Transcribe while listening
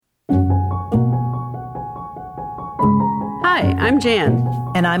Hi, I'm Jan.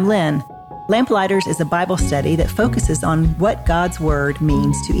 And I'm Lynn. Lamplighters is a Bible study that focuses on what God's Word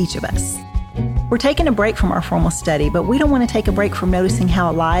means to each of us. We're taking a break from our formal study, but we don't want to take a break from noticing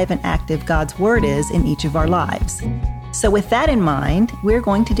how alive and active God's Word is in each of our lives. So with that in mind, we're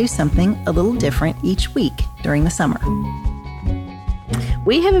going to do something a little different each week during the summer.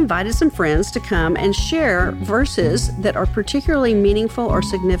 We have invited some friends to come and share verses that are particularly meaningful or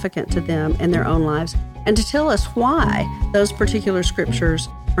significant to them in their own lives, and to tell us why those particular scriptures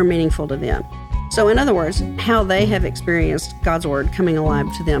are meaningful to them. So in other words, how they have experienced God's Word coming alive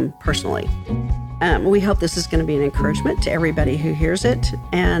to them personally. We hope this is going to be an encouragement to everybody who hears it,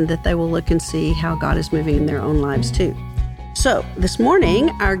 and that they will look and see how God is moving in their own lives too. So this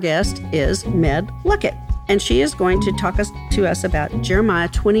morning, our guest is Med Luckett, and she is going to talk to us about Jeremiah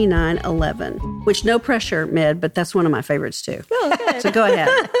 29:11, which, no pressure, Med, but that's one of my favorites too. Oh, good. So go ahead.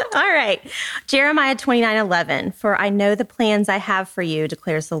 All right. Jeremiah 29:11, for I know the plans I have for you,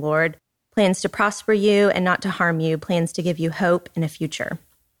 declares the Lord, plans to prosper you and not to harm you, plans to give you hope and a future.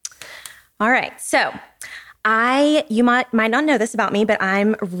 All right. So you might not know this about me, but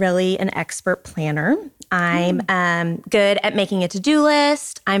I'm really an expert planner. I'm good at making a to-do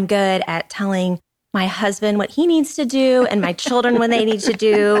list. I'm good at telling my husband what he needs to do and my children what they need to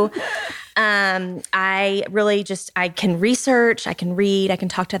do. I can research, I can read, I can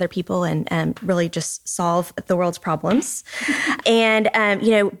talk to other people and really just solve the world's problems. And,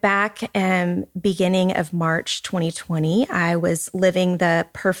 back beginning of March 2020, I was living the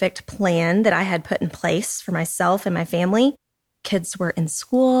perfect plan that I had put in place for myself and my family. Kids were in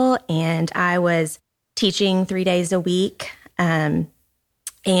school and I was teaching 3 days a week. And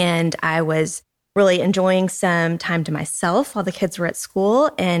I was really enjoying some time to myself while the kids were at school,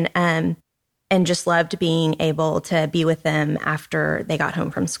 and just loved being able to be with them after they got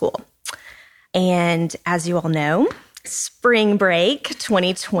home from school. And as you all know, spring break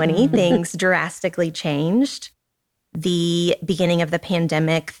 2020, things drastically changed. The beginning of the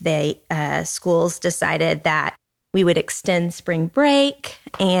pandemic, schools decided that we would extend spring break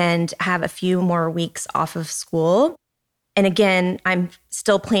and have a few more weeks off of school. And again, I'm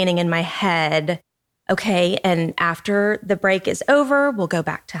still planning in my head, okay, and after the break is over, we'll go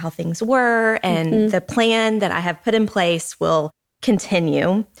back to how things were, and the plan that I have put in place will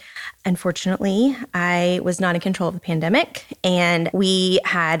continue. Unfortunately, I was not in control of the pandemic, and we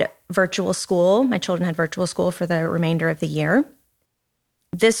had virtual school. My children had virtual school for the remainder of the year.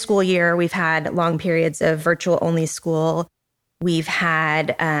 This school year, we've had long periods of virtual-only school. We've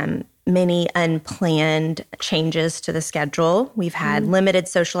had many unplanned changes to the schedule. We've had limited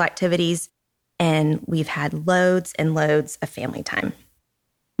social activities, and we've had loads and loads of family time.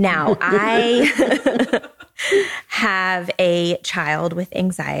 Now, I have a child with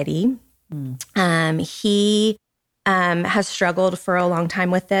anxiety. He has struggled for a long time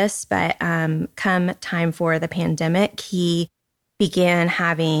with this, but come time for the pandemic, he began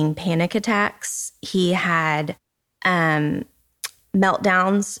having panic attacks. He had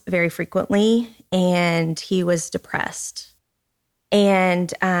meltdowns very frequently, and he was depressed.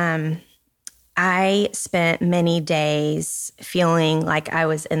 And I spent many days feeling like I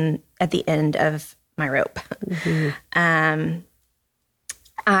was at the end of my rope.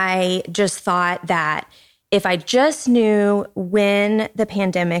 I just thought that if I just knew when the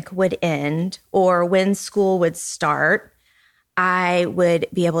pandemic would end or when school would start, I would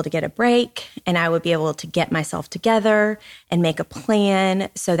be able to get a break, and I would be able to get myself together and make a plan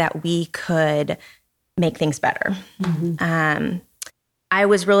so that we could make things better. I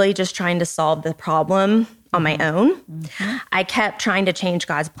was really just trying to solve the problem on my own. I kept trying to change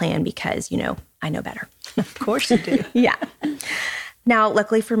God's plan because, I know better. Of course you do. Yeah. Now,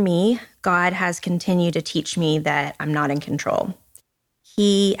 luckily for me, God has continued to teach me that I'm not in control.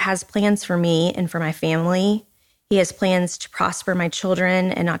 He has plans for me and for my family. He has plans to prosper my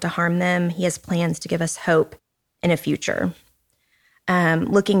children and not to harm them. He has plans to give us hope and a future.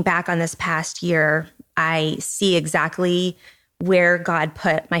 Looking back on this past year, I see exactly where God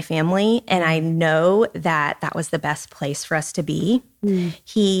put my family, and I know that that was the best place for us to be.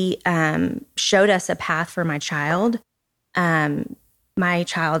 He showed us a path for my child. My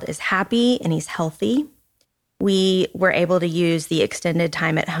child is happy and he's healthy. We were able to use the extended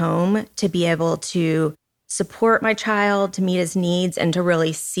time at home to be able to support my child, to meet his needs, and to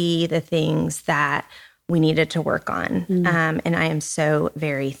really see the things that we needed to work on. And I am so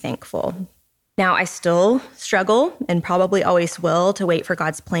very thankful. Now, I still struggle and probably always will to wait for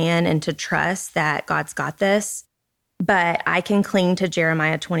God's plan and to trust that God's got this. But I can cling to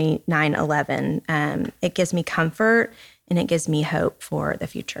Jeremiah 29:11. It gives me comfort and it gives me hope for the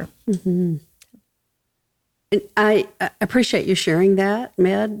future. And I appreciate you sharing that,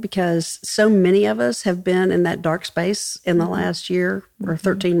 Med, because so many of us have been in that dark space in the last year or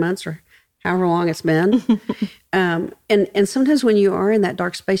 13 months or however long it's been. And sometimes when you are in that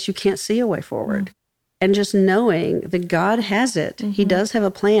dark space, you can't see a way forward. And just knowing that God has it, He does have a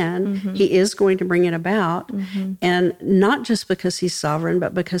plan, He is going to bring it about. And not just because He's sovereign,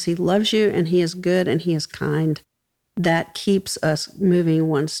 but because He loves you and He is good and He is kind. That keeps us moving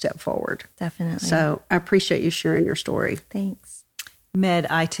one step forward. Definitely. So I appreciate you sharing your story. Thanks. Med,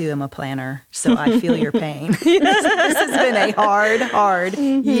 I too am a planner, so I feel your pain. This has been a hard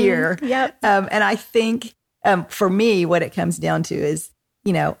year. Yep. And I think for me, what it comes down to is,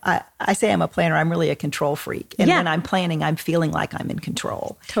 I say I'm a planner. I'm really a control freak. And when I'm planning, I'm feeling like I'm in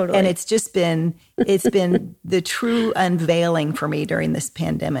control. Totally. And it's been the true unveiling for me during this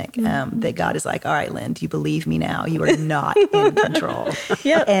pandemic that God is like, all right, Lynn, do you believe me now? You are not in control.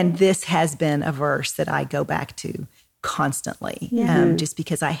 Yep. And this has been a verse that I go back to constantly, just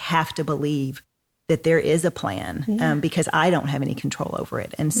because I have to believe that there is a plan because I don't have any control over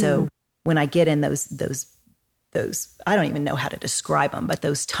it. And so when I get in those, I don't even know how to describe them, but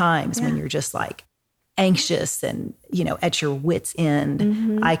those times when you're just like anxious and, at your wit's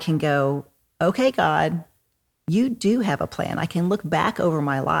end, I can go, okay, God, you do have a plan. I can look back over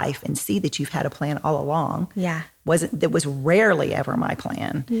my life and see that you've had a plan all along. Yeah. That was rarely ever my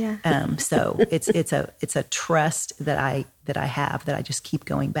plan. Yeah. So it's a trust that I have that I just keep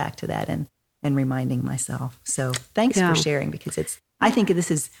going back to that and reminding myself. So thanks for sharing, because I think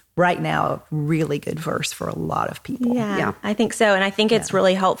this is right now a really good verse for a lot of people. Yeah, I think so. And I think it's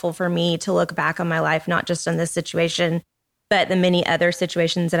really helpful for me to look back on my life, not just on this situation, but the many other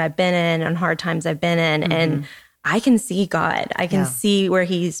situations that I've been in and hard times I've been in. And I can see God. I can see where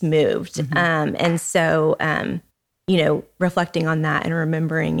He's moved. And so, reflecting on that and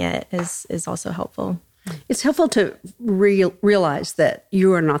remembering it is also helpful. It's helpful to realize that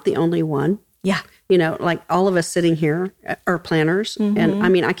you are not the only one. Yeah. Like all of us sitting here are planners. And I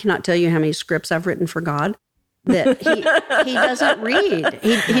mean, I cannot tell you how many scripts I've written for God that he doesn't read.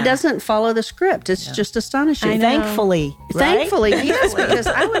 He doesn't follow the script. It's just astonishing. Thankfully, yes, because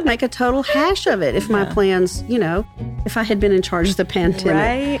I would make a total hash of it if my plans, if I had been in charge of the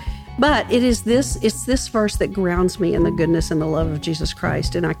pandemic. Right. But it's this verse that grounds me in the goodness and the love of Jesus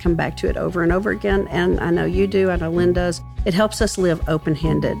Christ. And I come back to it over and over again. And I know you do. I know Lynn does. It helps us live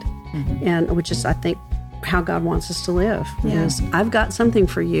open-handed, and which is, I think, how God wants us to live. Is I've got something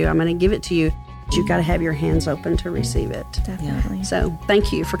for you. I'm going to give it to you. But you've got to have your hands open to receive it. Definitely. Yeah. So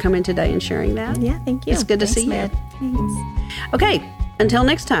thank you for coming today and sharing that. Yeah, thank you. It's good to see you. Thanks. Okay, until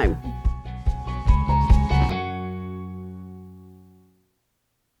next time.